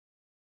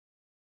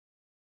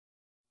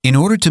In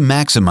order to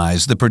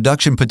maximize the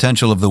production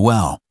potential of the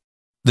well,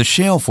 the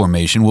shale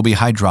formation will be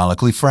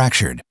hydraulically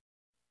fractured.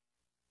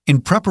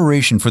 In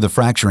preparation for the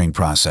fracturing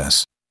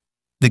process,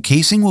 the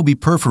casing will be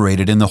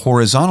perforated in the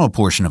horizontal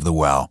portion of the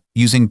well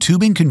using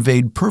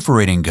tubing-conveyed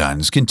perforating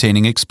guns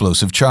containing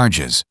explosive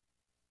charges.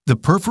 The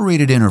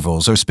perforated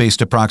intervals are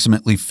spaced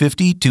approximately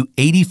 50 to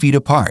 80 feet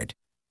apart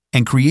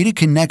and create a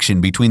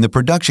connection between the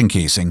production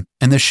casing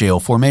and the shale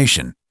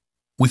formation.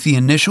 With the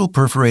initial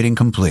perforating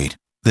complete,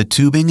 the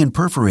tubing and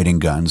perforating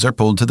guns are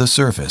pulled to the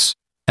surface,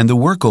 and the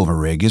workover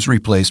rig is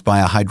replaced by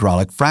a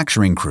hydraulic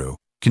fracturing crew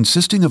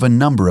consisting of a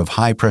number of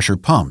high-pressure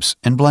pumps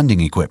and blending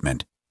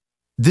equipment.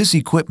 This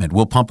equipment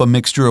will pump a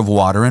mixture of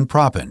water and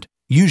proppant,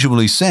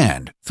 usually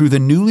sand, through the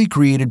newly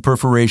created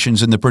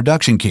perforations in the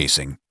production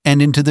casing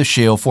and into the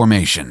shale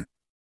formation.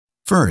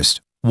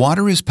 First,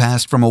 water is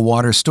passed from a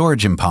water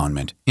storage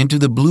impoundment into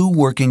the blue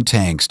working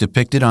tanks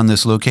depicted on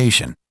this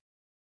location.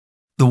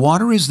 The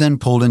water is then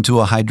pulled into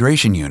a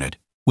hydration unit,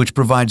 which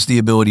provides the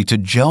ability to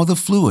gel the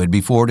fluid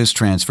before it is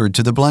transferred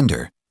to the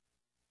blender.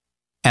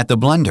 At the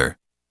blender,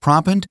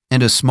 proppant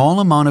and a small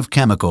amount of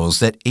chemicals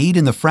that aid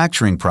in the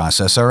fracturing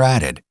process are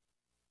added.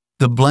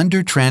 The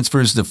blender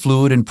transfers the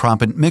fluid and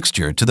proppant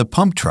mixture to the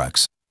pump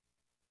trucks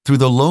through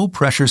the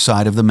low-pressure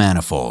side of the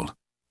manifold.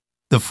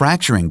 The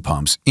fracturing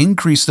pumps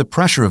increase the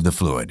pressure of the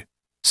fluid,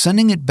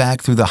 sending it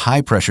back through the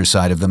high-pressure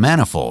side of the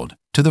manifold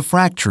to the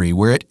fractory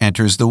where it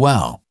enters the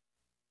well.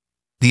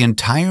 The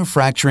entire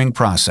fracturing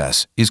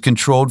process is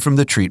controlled from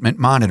the treatment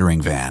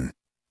monitoring van.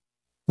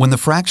 When the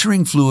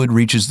fracturing fluid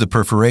reaches the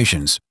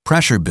perforations,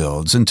 pressure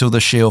builds until the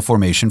shale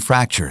formation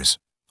fractures,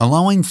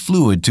 allowing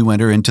fluid to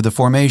enter into the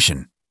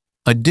formation.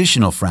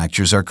 Additional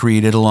fractures are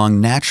created along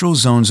natural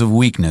zones of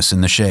weakness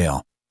in the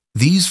shale.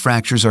 These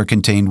fractures are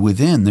contained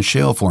within the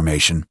shale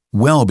formation,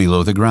 well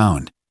below the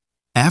ground.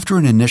 After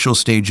an initial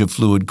stage of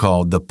fluid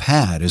called the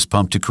pad is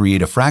pumped to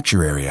create a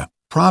fracture area,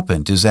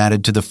 proppant is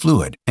added to the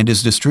fluid and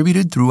is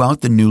distributed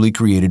throughout the newly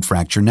created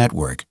fracture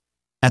network.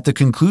 At the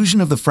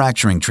conclusion of the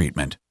fracturing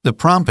treatment, the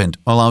proppant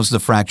allows the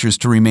fractures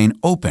to remain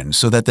open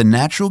so that the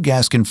natural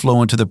gas can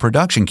flow into the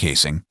production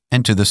casing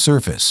and to the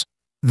surface.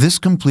 This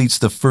completes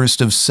the first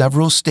of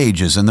several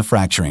stages in the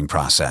fracturing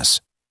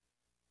process.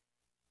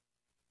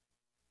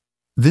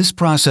 This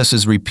process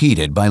is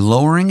repeated by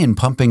lowering and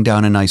pumping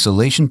down an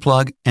isolation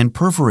plug and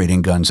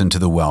perforating guns into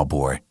the well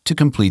bore to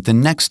complete the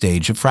next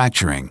stage of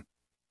fracturing.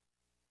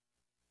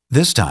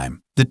 This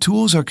time, the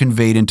tools are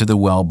conveyed into the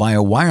well by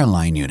a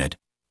wireline unit,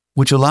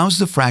 which allows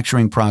the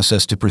fracturing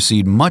process to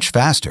proceed much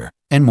faster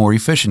and more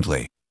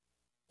efficiently.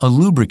 A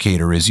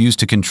lubricator is used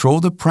to control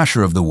the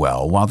pressure of the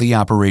well while the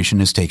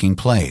operation is taking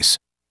place.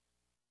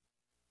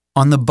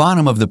 On the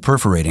bottom of the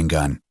perforating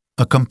gun,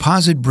 a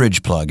composite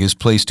bridge plug is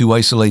placed to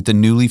isolate the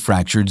newly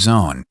fractured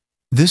zone.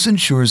 This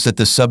ensures that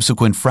the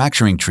subsequent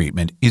fracturing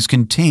treatment is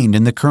contained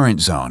in the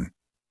current zone.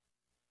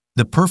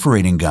 The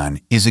perforating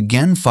gun is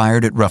again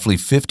fired at roughly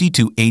 50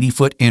 to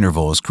 80-foot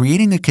intervals,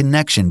 creating a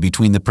connection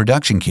between the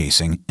production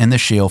casing and the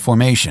shale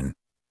formation.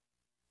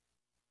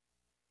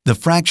 The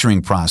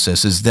fracturing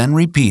process is then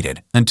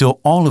repeated until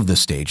all of the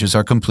stages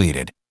are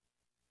completed.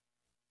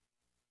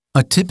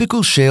 A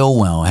typical shale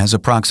well has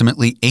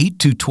approximately 8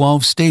 to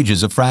 12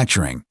 stages of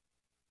fracturing.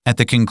 At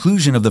the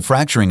conclusion of the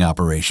fracturing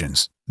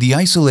operations, the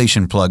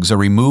isolation plugs are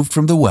removed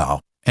from the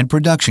well and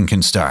production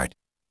can start.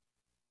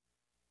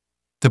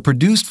 The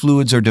produced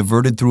fluids are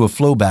diverted through a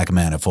flowback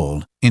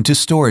manifold into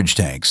storage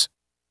tanks.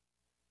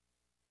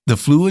 The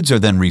fluids are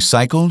then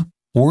recycled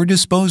or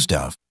disposed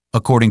of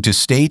according to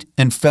state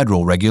and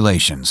federal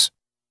regulations.